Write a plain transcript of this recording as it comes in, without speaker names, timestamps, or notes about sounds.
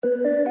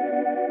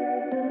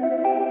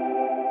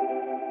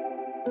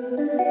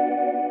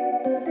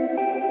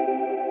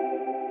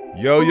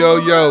Yo, yo,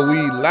 yo, we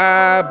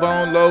live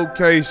on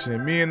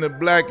location. Me and the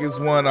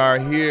Blackest One are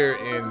here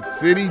in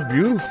city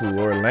beautiful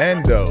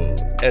Orlando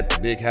at the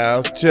big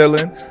house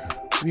chilling.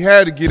 We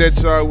had to get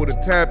at y'all with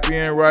a tap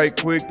in right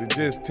quick to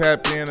just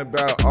tap in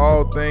about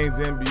all things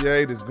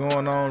NBA that's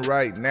going on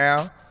right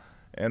now.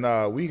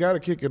 And we got to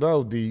kick it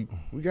off, D.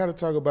 We got to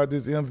talk about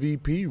this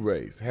MVP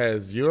race.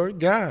 Has your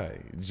guy,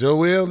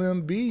 Joel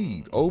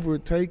Embiid,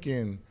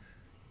 overtaken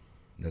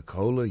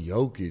Nikola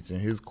Jokic in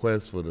his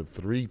quest for the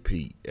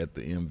three-peat at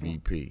the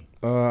MVP?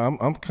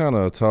 I'm kind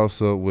of a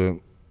toss-up with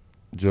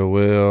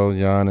Joel,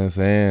 Giannis,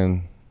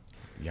 and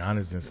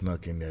Giannis done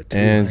snuck in there too,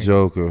 and right?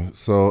 Joker.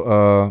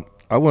 So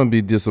I wouldn't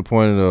be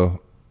disappointed of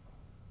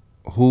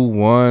who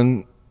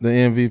won the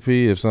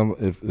MVP.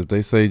 If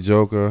they say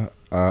Joker,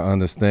 I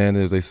understand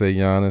it. If they say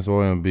Giannis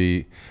or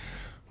Embiid,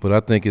 but I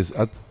think it's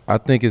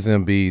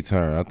Embiid's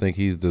turn. I think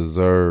he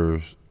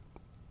deserves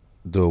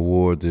the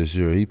award this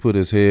year. He put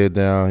his head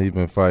down. He's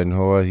been fighting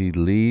hard. He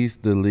leads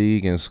the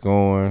league in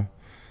scoring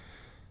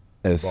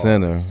at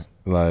center,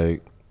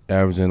 like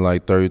averaging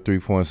like 33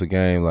 points a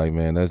game. Like,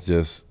 man, that's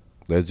just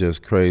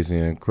crazy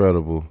and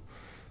incredible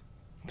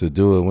to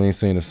do it. We ain't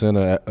seen a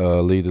center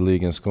lead the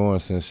league in scoring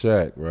since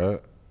Shaq,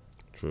 right?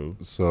 True.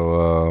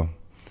 So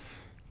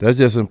that's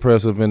just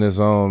impressive in its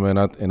own, man.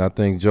 I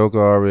think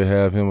Joker already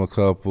have him a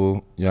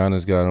couple.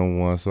 Giannis got him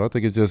one. So I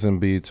think it's just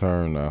Embiid's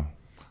turn now.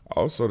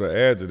 Also, to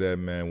add to that,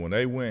 man, when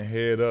they went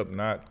head up,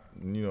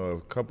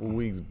 a couple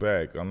weeks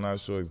back, I'm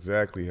not sure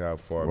exactly how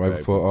far right back.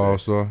 Before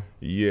All-Star?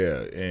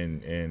 Yeah,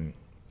 and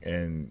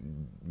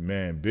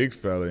man, big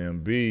fella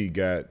Embiid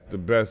got the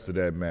best of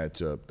that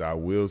matchup. I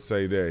will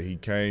say that he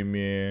came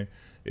in.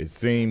 It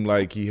seemed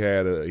like he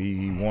had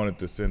he wanted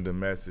to send a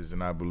message,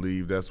 and I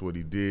believe that's what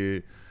he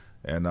did.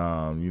 And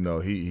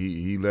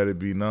he let it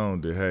be known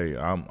that, hey,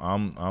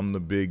 I'm the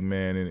big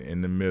man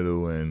in the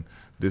middle, and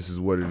this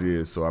is what it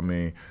is. So I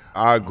mean,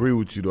 I agree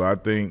with you though. I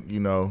think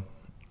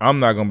I'm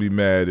not gonna be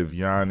mad if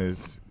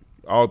Giannis.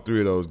 All three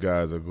of those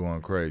guys are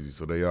going crazy,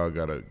 so they all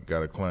got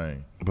a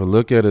claim. But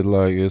look at it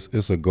like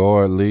it's a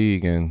guard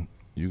league, and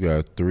you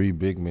got three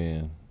big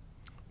men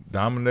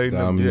dominating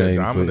for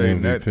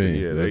that.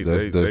 MVP. Yeah,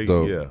 that's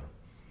dope. Yeah.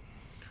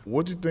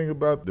 What you think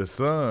about the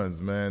Suns,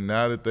 man?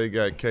 Now that they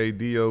got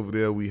KD over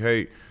there, we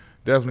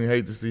definitely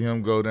hate to see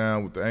him go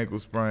down with the ankle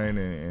sprain,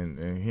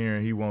 and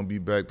hearing he won't be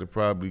back to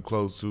probably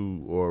close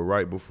to or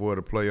right before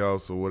the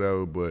playoffs or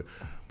whatever.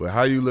 But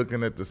how you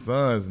looking at the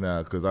Suns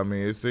now? Because I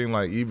mean, it seemed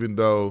like even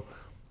though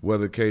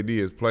whether KD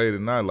has played or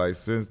not, like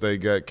since they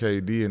got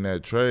KD in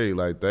that trade,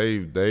 like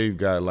they've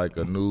got like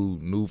a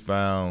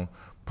newfound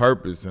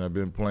purpose and have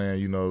been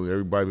playing.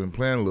 Everybody been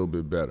playing a little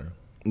bit better.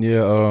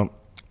 Yeah,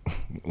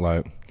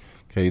 like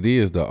KD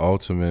is the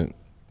ultimate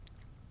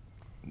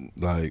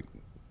like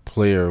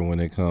player when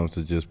it comes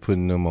to just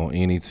putting them on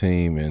any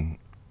team and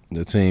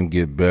the team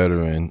get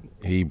better, and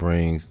he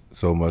brings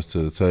so much to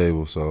the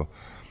table. So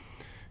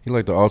he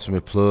like the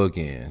ultimate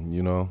plug-in,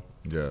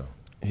 Yeah.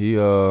 He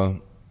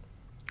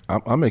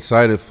I'm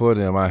excited for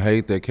them. I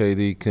hate that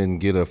KD couldn't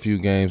get a few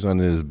games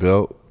under his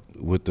belt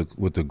with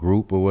the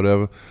group or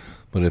whatever.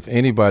 But if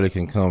anybody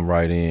can come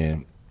right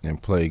in and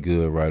play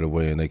good right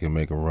away and they can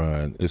make a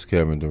run, it's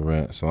Kevin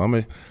Durant. So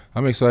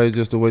I'm excited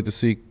just to wait to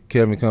see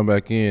Kevin come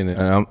back in.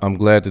 And I'm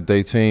glad that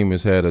their team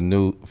has had a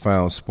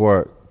newfound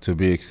spark to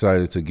be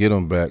excited to get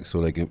him back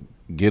so they can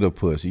get a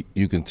push.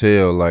 You can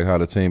tell like how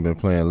the team been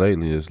playing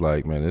lately. It's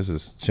like, man, this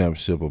is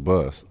championship or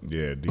bust.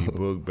 Yeah,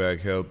 D-Book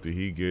back healthy.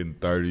 He getting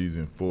 30s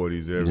and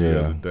 40s every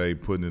other day,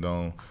 putting it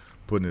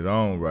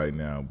on right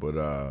now.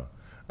 But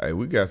hey,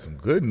 we got some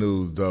good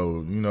news though.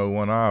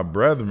 One of our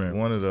brethren,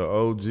 one of the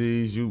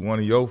OGs, one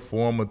of your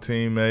former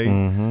teammates.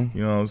 Mm-hmm.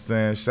 You know what I'm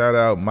saying? Shout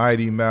out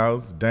Mighty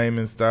Mouse,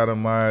 Damon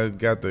Stoudemire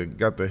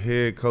got the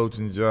head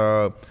coaching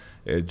job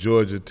at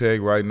Georgia Tech.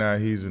 Right now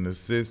he's an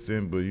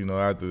assistant, but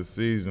after the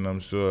season, I'm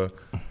sure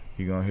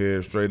he gonna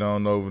head straight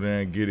on over there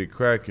and get it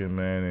cracking,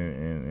 man.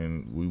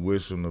 And we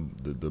wish him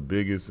the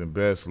biggest and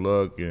best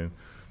luck, and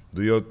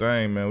do your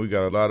thing, man. We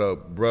got a lot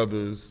of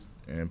brothers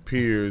and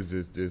peers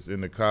that's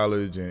in the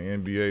college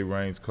and NBA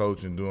ranks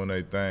coaching, doing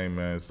their thing,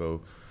 man.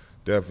 So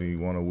definitely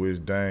want to wish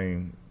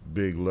Dame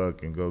big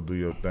luck and go do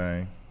your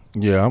thing.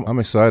 Yeah, I'm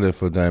excited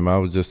for Dame. I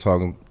was just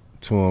talking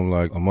to him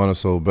like a month or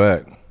so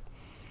back,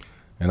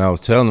 and I was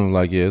telling him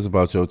like, yeah, it's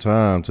about your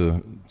time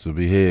to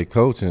be head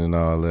coaching and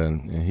all that.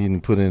 And he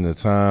didn't put in the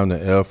time, the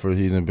effort.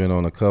 He done been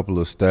on a couple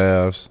of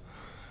staffs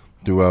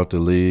throughout the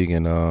league,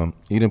 and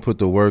he didn't put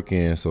the work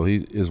in. So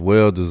he is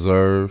well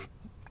deserved.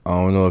 I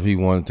don't know if he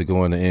wanted to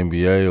go in the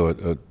NBA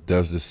or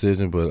that's the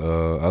decision, but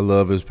I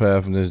love his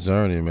path in this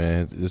journey,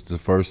 man. It's the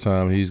first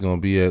time he's going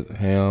to be at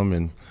helm,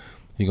 and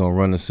he's going to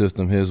run the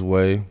system his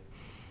way.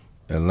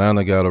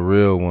 Atlanta got a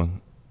real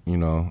one,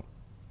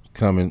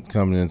 coming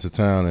into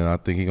town, and I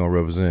think he's going to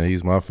represent.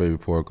 He's my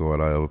favorite point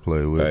guard I ever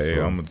played with. Hey,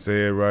 I'm going to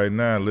say it right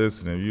now.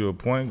 Listen, if you're a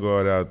point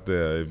guard out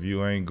there, if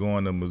you ain't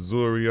going to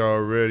Missouri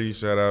already,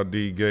 shout out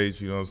D.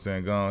 Gates, go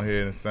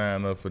ahead and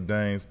sign up for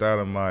Dame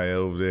Stoudemire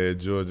over there at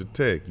Georgia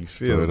Tech. You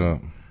feel it?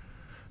 Up.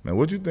 Now,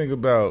 what you think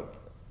about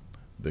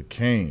the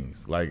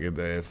Kings. Like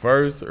at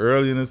first,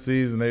 early in the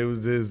season, they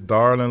was this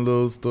darling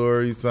little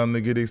story, something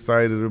to get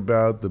excited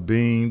about. The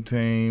Beam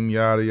team,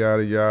 yada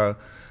yada yada.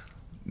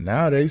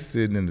 Now they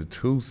sitting in the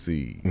 2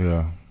 seed.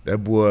 Yeah. That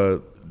boy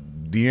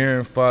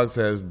De'Aaron Fox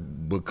has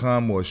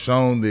become or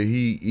shown that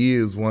he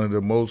is one of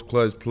the most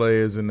clutch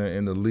players in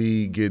the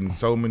league, getting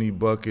so many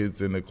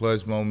buckets in the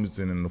clutch moments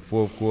and in the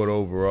fourth quarter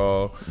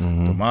overall.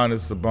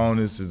 Domantas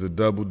Sabonis is a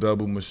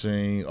double-double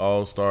machine,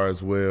 all-star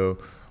as well.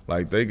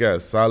 Like, they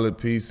got solid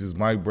pieces.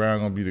 Mike Brown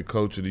going to be the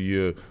coach of the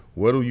year.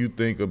 What do you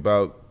think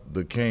about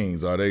the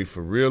Kings? Are they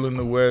for real in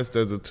the West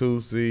as a 2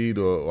 seed,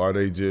 or are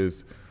they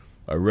just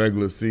a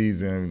regular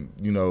season,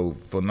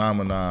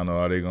 phenomenon, or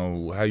are they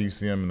how you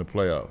see them in the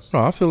playoffs?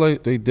 No, I feel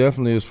like they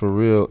definitely is for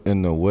real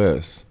in the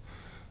West.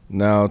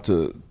 Now,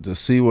 to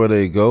see where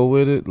they go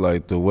with it,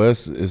 like the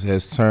West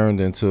has turned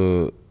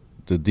into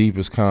the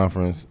deepest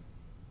conference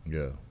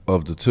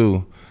of the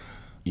 2.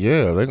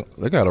 Yeah,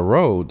 they got a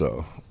road,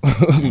 though.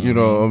 You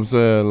know what I'm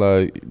saying?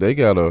 Like, they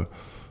got a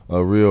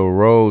real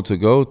road to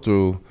go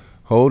through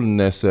holding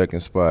that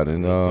second spot.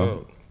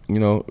 And,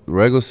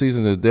 regular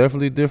season is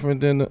definitely different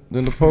than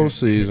the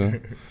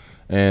postseason.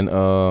 And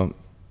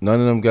none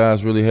of them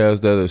guys really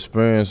has that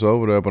experience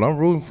over there. But I'm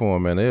rooting for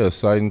them, man. They're an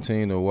exciting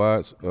team to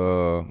watch.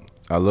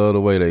 I love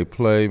the way they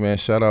play, man.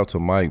 Shout out to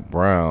Mike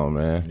Brown,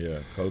 man. Yeah,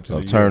 coach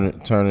of the year.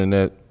 Turning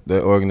that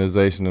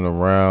organization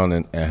around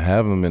and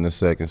have them in the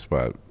second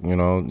spot. I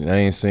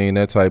ain't seen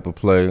that type of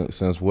play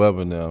since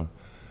Webber now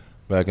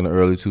back in the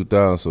early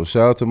 2000s. So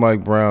shout out to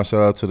Mike Brown,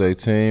 shout out to their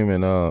team,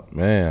 and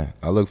man,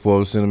 I look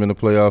forward to seeing them in the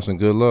playoffs, and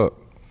good luck.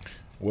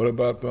 What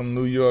about them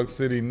New York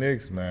City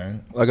Knicks,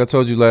 man? Like I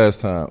told you last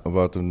time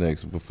about the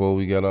Knicks, before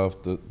we got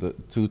off the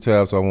 2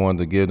 taps, I wanted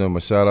to give them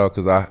a shout out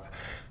because I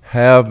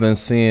have been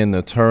seeing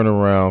the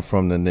turnaround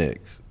from the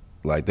Knicks.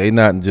 Like, they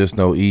not just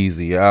no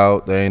easy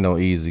out, they ain't no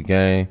easy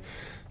game.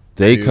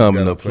 They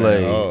coming to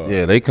play.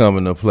 Yeah, they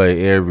coming to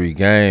play every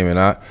game, and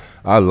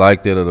I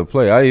like that of the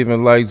play. I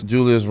even like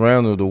Julius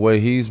Randle, the way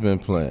he's been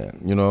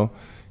playing.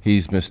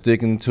 He's been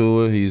sticking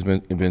to it. He's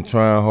been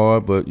trying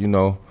hard, but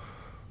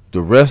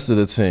the rest of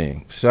the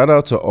team. Shout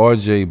out to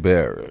R.J.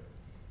 Barrett,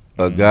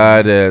 a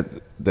guy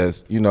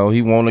that's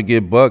he want to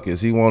get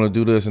buckets. He want to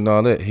do this and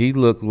all that. He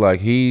looked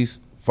like he's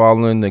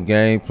following the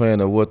game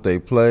plan of what they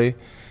play.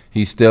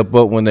 He step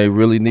up when they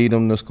really need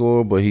him to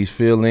score, but he's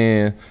fill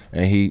in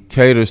and he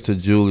caters to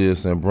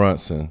Julius and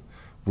Brunson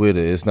with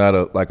it. It's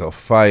not like a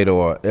fight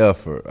or an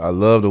effort. I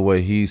love the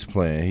way he's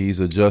playing. He's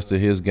adjusted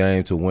his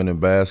game to winning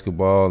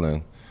basketball,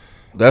 and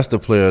that's the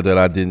player that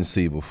I didn't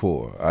see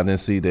before. I didn't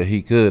see that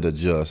he could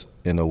adjust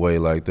in a way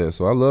like that.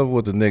 So I love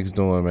what the Knicks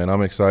doing, man.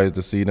 I'm excited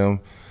to see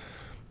them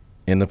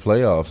in the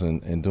playoffs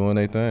and doing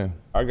their thing.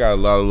 I got a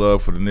lot of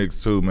love for the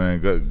Knicks too,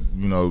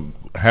 man.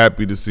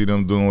 Happy to see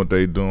them doing what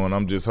they doing.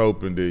 I'm just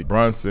hoping that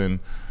Brunson,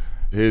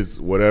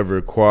 his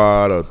whatever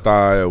quad or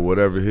thigh or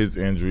whatever his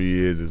injury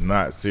is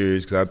not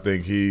serious, because I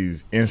think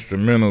he's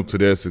instrumental to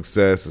their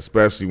success,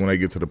 especially when they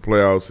get to the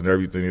playoffs and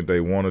everything that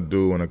they want to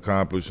do and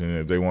accomplish, and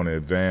if they want to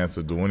advance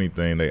or do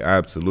anything, they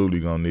absolutely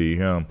going to need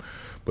him.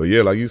 But,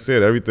 yeah, like you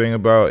said, everything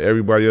about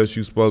everybody else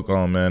you spoke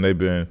on, man, they've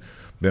been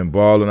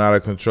balling out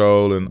of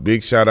control. And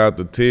big shout out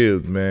to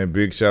Tibbs, man.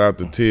 Big shout out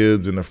to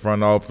Tibbs in the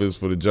front office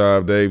for the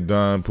job they've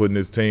done, putting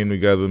this team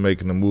together,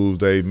 making the moves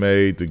they've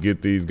made to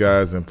get these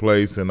guys in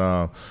place.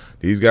 And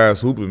these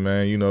guys hooping,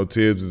 man.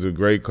 Tibbs is a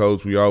great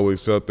coach. We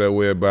always felt that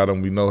way about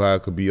him. We know how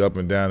it could be up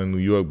and down in New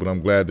York, but I'm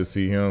glad to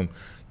see him,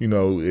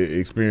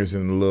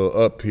 experiencing a little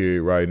up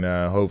period right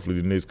now. Hopefully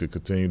the Knicks could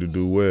continue to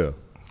do well.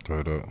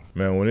 Straight up.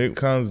 Man, when it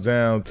comes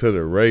down to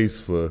the race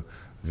for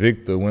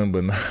Victor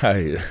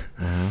Wembanyama,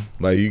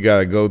 like, you got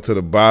to go to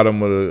the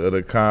bottom of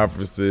the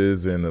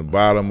conferences and the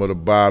bottom of the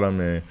bottom,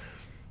 and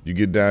you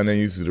get down there,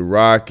 you see the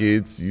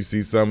Rockets, you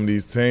see some of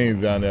these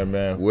teams down there,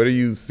 man. Where do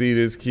you see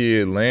this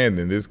kid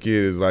landing? This kid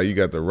is like, you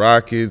got the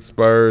Rockets,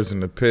 Spurs,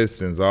 and the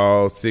Pistons,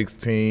 all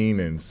 16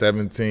 and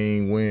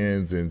 17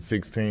 wins and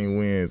 16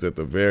 wins at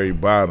the very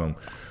bottom.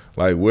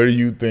 Like, where do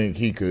you think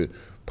he could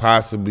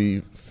possibly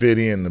fit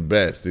in the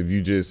best if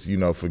you just,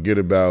 forget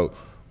about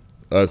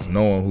us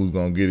knowing who's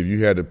going to get it? If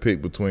you had to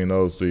pick between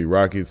those three,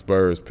 Rockets,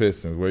 Spurs,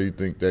 Pistons, where do you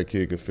think that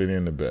kid could fit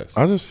in the best?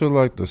 I just feel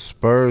like the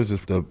Spurs is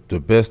the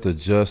best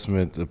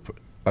adjustment.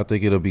 I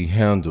think it'll be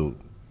handled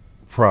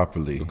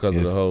properly. Because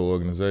of the whole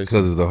organization?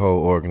 Because of the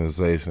whole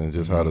organization and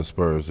just how the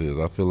Spurs is.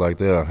 I feel like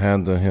they'll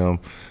handle him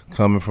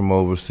coming from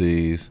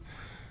overseas,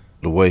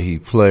 the way he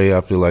play.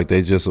 I feel like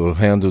they just will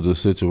handle the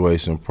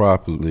situation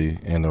properly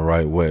in the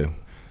right way.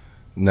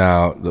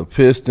 Now, the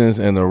Pistons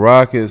and the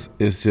Rockets,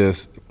 it's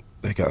just –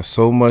 they got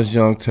so much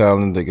young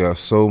talent. They got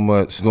so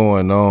much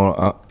going on.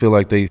 I feel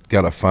like they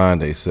got to find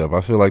themselves.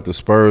 I feel like the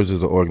Spurs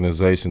is an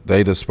organization.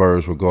 They the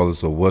Spurs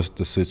regardless of what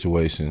the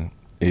situation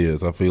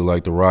is. I feel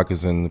like the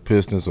Rockets and the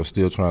Pistons are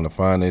still trying to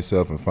find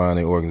themselves and find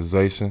their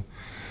organization.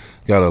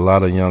 Got a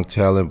lot of young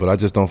talent, but I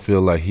just don't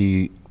feel like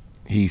he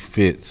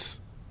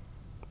fits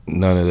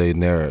none of their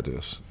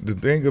narratives. The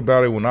thing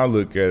about it, when I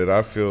look at it,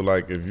 I feel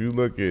like if you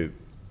look at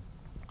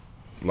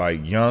like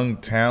young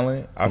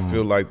talent, I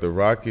feel like the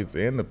Rockets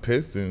and the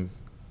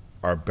Pistons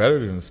are better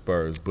than the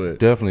Spurs. But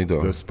Definitely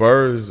do. the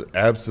Spurs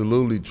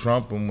absolutely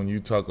trump them when you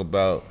talk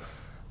about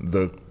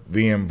the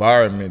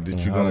environment that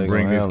you're going to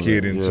bring this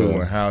kid into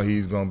and how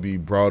he's going to be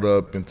brought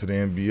up into the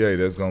NBA.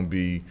 That's going to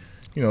be,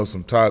 you know,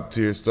 some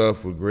top-tier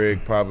stuff with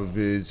Greg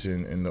Popovich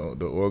and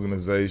the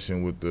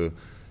organization with the,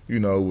 you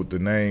know, with the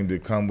name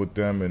that come with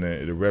them and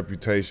the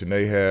reputation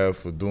they have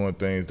for doing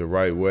things the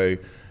right way.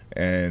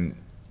 And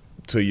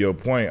to your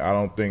point, I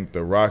don't think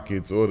the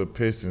Rockets or the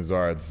Pistons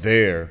are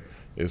there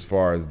as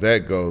far as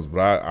that goes.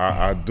 But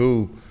I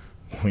do,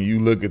 when you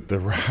look at the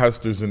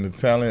rosters and the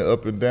talent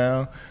up and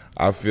down,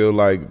 I feel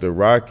like the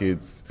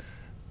Rockets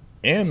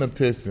and the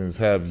Pistons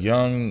have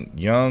young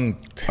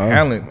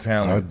talent.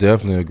 I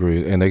definitely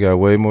agree. And they got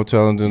way more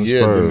talent than the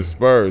Spurs. Yeah, than the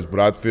Spurs. But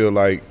I feel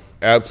like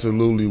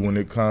absolutely when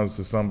it comes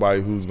to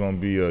somebody who's going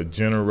to be a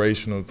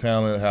generational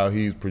talent, how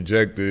he's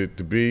projected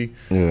to be,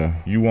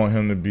 you want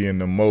him to be in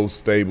the most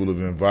stable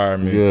of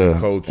environments and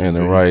coaches and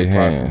the that right he could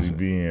hands. possibly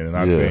be in.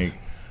 And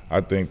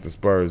I think the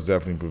Spurs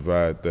definitely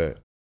provide that.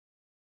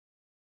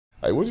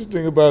 Like, what you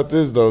think about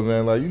this though,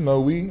 man? Like, you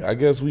know, I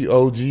guess we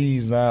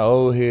OGs now,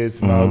 old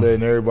heads and all that,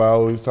 and everybody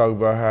always talk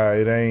about how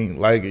it ain't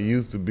like it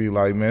used to be.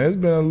 Like, man, there's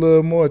been a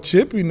little more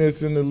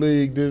chippiness in the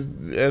league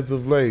as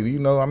of late. You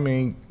know, I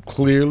mean,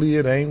 clearly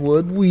it ain't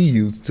what we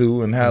used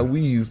to and how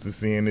we used to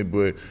seeing it,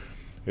 but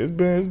it's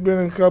been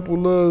a couple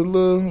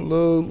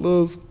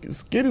little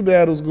skitty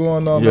battles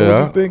going on.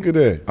 Yeah, what you think of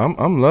that?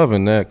 I'm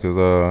loving that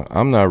because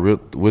I'm not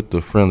with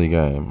the friendly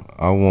game.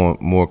 I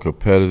want more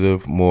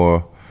competitive,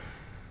 more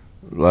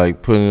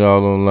like putting it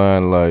all on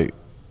line. Like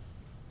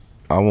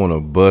I want to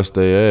bust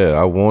their ass.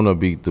 I want to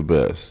beat the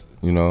best,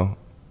 you know,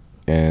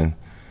 and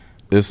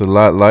it's a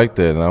lot like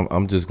that. And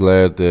I'm just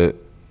glad that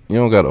you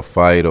don't got to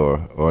fight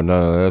or none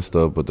of that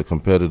stuff, but the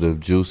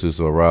competitive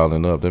juices are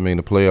riling up. That mean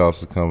the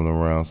playoffs are coming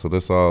around, so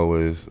that's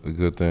always a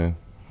good thing.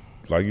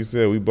 Like you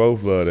said, we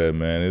both love that,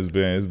 man. It's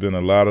been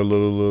a lot of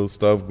little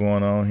stuff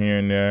going on here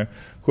and there.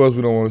 Of course,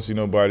 we don't want to see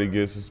nobody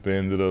get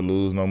suspended or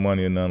lose no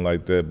money or nothing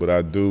like that, but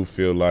I do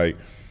feel like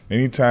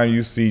anytime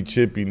you see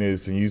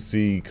chippiness and you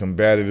see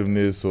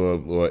combativeness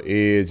or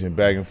edge and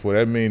back and forth,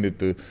 that means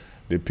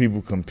that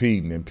people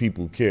competing and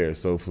people care.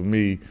 So for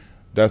me,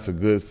 that's a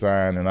good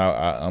sign, and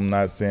I'm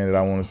not saying that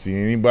I want to see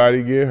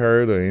anybody get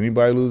hurt or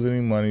anybody lose any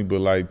money,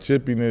 but like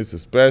chippiness,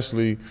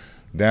 especially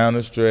down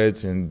the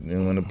stretch and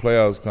when the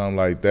playoffs come,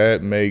 like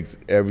that makes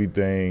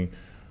everything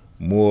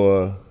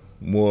more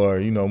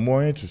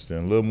interesting,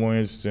 a little more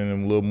interesting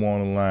and a little more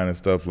on the line and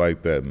stuff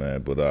like that,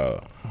 man. But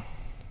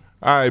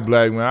all right,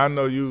 Black man, I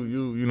know you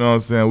know what I'm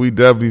saying, we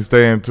definitely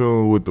stay in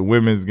tune with the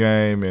women's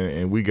game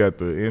and we got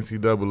the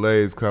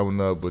NCAAs coming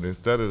up, but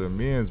instead of the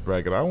men's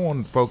bracket, I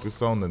want to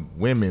focus on the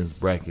women's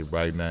bracket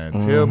right now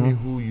and tell me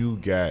who you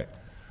got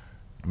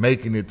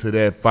making it to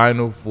that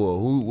Final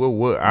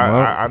Four.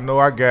 I know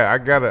I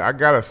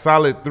got a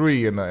solid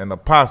 3 and a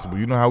possible.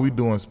 You know how we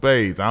doing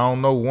spades. I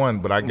don't know one,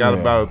 but I got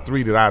about a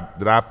 3 that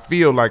I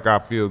feel like I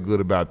feel good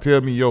about.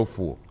 Tell me your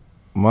 4.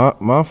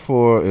 My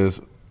 4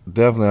 is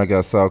definitely I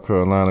got South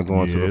Carolina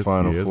going to the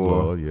Final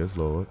Four. Yes,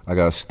 Lord. I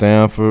got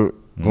Stanford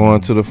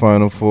going to the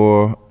Final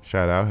Four.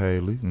 Shout out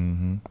Haley.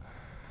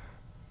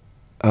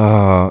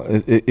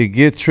 It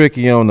gets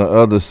tricky on the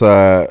other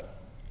side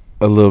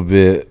a little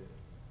bit,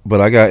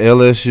 but I got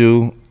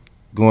LSU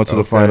going to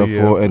the Final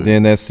Four, and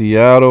then that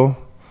Seattle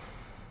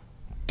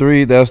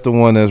 3. That's the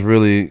one that's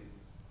really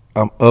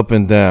I'm up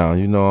and down.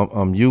 You know,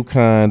 I'm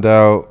UConn'd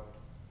out.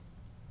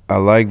 I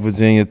like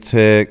Virginia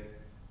Tech.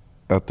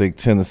 I think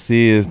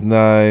Tennessee is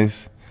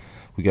nice.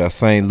 We got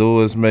St.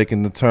 Louis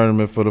making the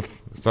tournament for the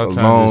Stop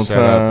long trying to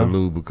shout out the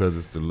Lou because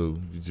it's the Lou.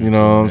 You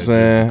know what I'm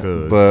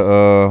saying?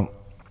 But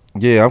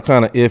yeah, I'm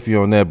kind of iffy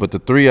on that. But the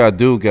 3 I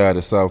do got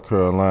is South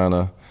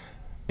Carolina,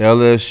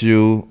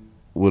 LSU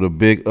with a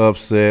big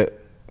upset,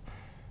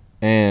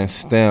 and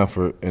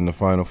Stanford in the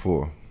Final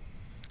Four.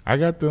 I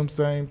got them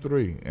same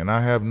 3, and I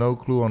have no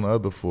clue on the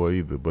other 4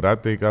 either. But I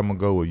think I'm gonna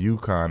go with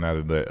UConn out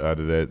of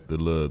that the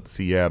little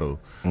Seattle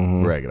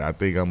bracket. I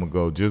think I'm gonna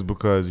go just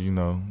because you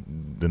know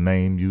the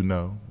name,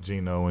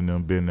 Gino and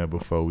them been there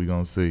before. We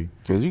gonna see.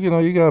 Cause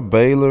you got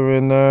Baylor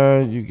in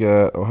there, you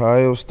got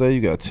Ohio State,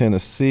 you got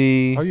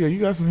Tennessee. Oh yeah, you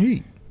got some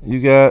heat. You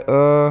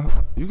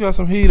got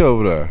some heat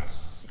over there.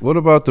 What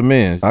about the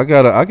men? I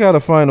got a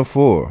Final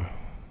Four.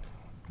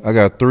 I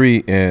got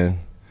 3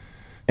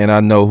 and I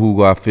know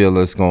who I feel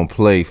is going to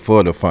play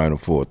for the Final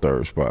Four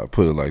 3rd spot,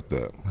 put it like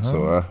that.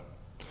 So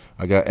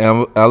I got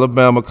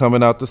Alabama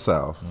coming out the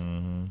South.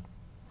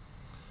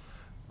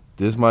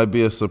 This might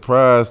be a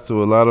surprise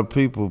to a lot of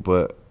people,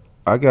 but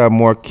I got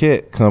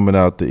Marquette coming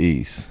out the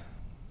East.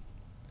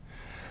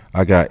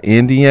 I got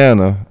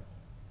Indiana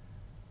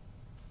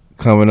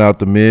coming out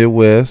the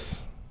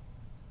Midwest.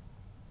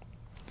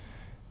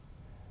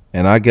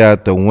 And I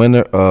got the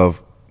winner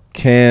of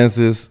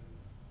Kansas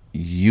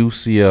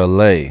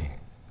UCLA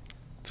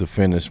to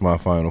finish my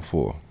Final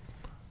Four.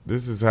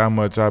 This is how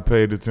much I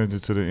paid attention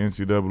to the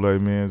NCAA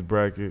men's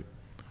bracket.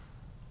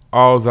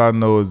 All I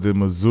know is that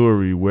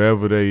Missouri,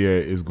 wherever they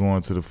at, is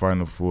going to the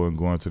Final Four and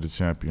going to the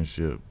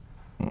championship.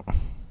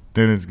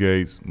 Dennis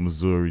Gates,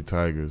 Missouri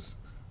Tigers.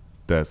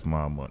 That's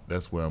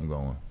that's where I'm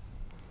going.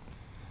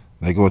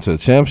 They going to the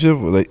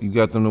championship? You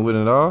got them to win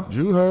it all?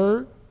 You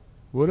heard.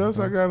 What else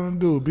I got them to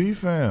do?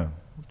 B-Fam.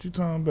 What you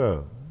talking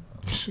about?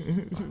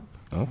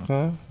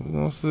 Okay, we're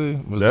going to see.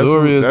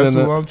 Missouri is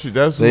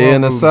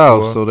in the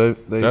South, for. So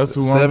that's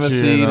who 7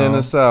 seed in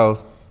the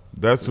South.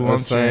 That's who I'm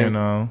cheering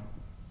on.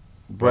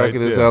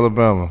 Bracket is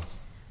Alabama.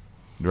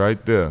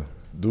 Right there.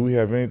 Do we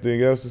have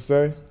anything else to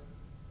say?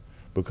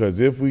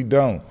 Because if we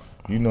don't,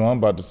 you know I'm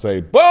about to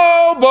say,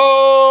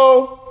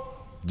 Bobo!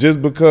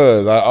 Just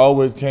because I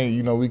always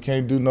can't, we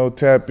can't do no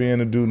tap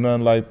in or do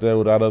nothing like that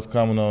without us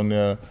coming on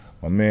there.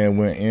 My man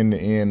went in the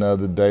end the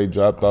other day,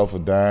 dropped off a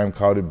dime,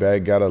 caught it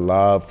back, got a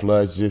lob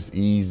flush, just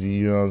easy,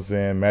 you know what I'm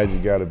saying?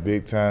 Magic got a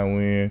big time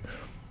win.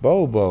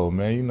 Bobo,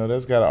 man,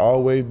 that's got to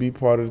always be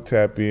part of the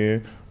tap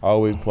in,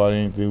 always part of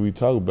anything we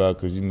talk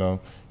about because,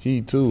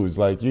 he too is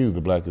like you,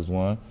 the blackest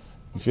one.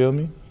 You feel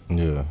me?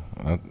 Yeah,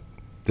 I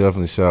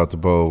definitely shout out to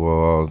Bobo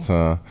all the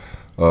time.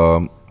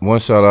 One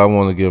shout I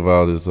want to give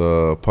out is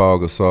Paul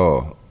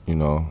Gasol,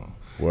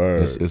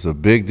 Word. It's a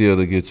big deal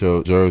to get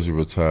your jersey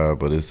retired,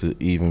 but it's an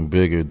even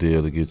bigger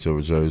deal to get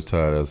your jersey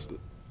retired as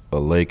a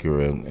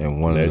Laker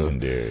and one of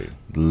the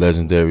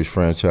legendary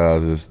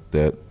franchises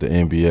that the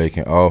NBA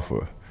can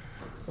offer.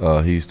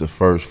 He's the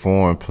first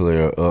foreign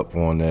player up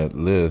on that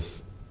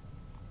list.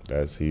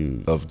 That's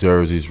huge. Of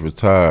jerseys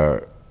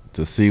retired.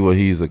 To see what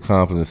he's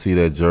accomplished, to see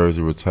that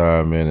jersey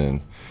retirement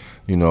and,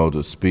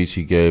 the speech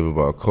he gave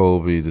about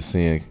Kobe, to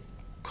seeing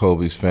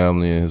Kobe's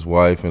family and his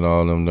wife and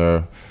all of them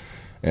there,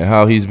 and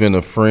how he's been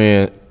a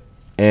friend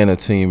and a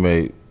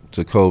teammate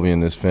to Kobe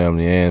and his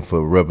family and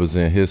for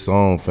representing his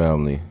own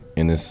family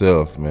in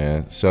itself,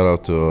 man. Shout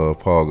out to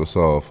Paul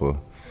Gasol for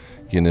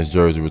getting his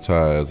jersey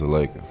retired as a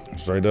Laker.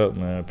 Straight up,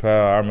 man.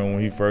 Pal, I remember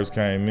when he first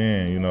came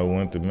in,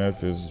 went to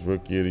Memphis,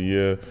 Rookie of the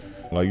Year.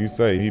 Like you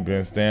say, he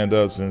been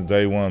stand-up since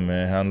day one,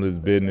 man. Handled his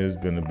business,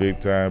 been a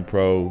big-time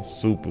pro,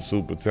 super,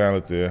 super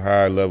talented,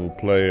 high-level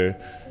player.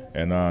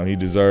 And he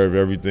deserved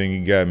everything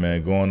he got,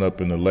 man. Going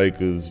up in the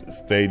Lakers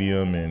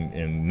stadium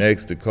and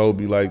next to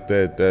Kobe like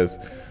that, that's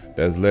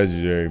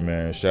legendary,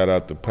 man. Shout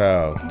out to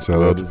Pal. Shout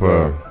out to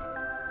Pal.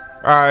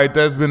 All right,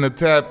 that's been the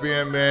Tap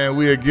In, man.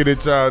 We'll get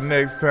at y'all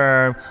next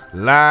time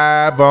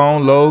live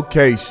on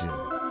location.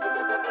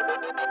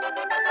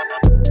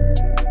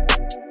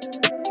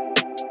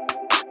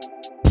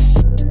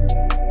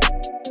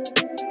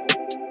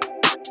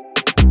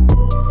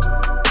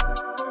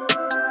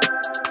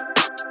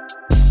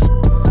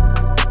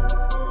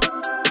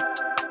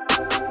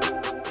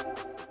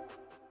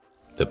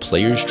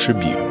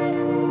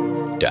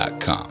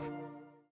 ThePlayersTribune.com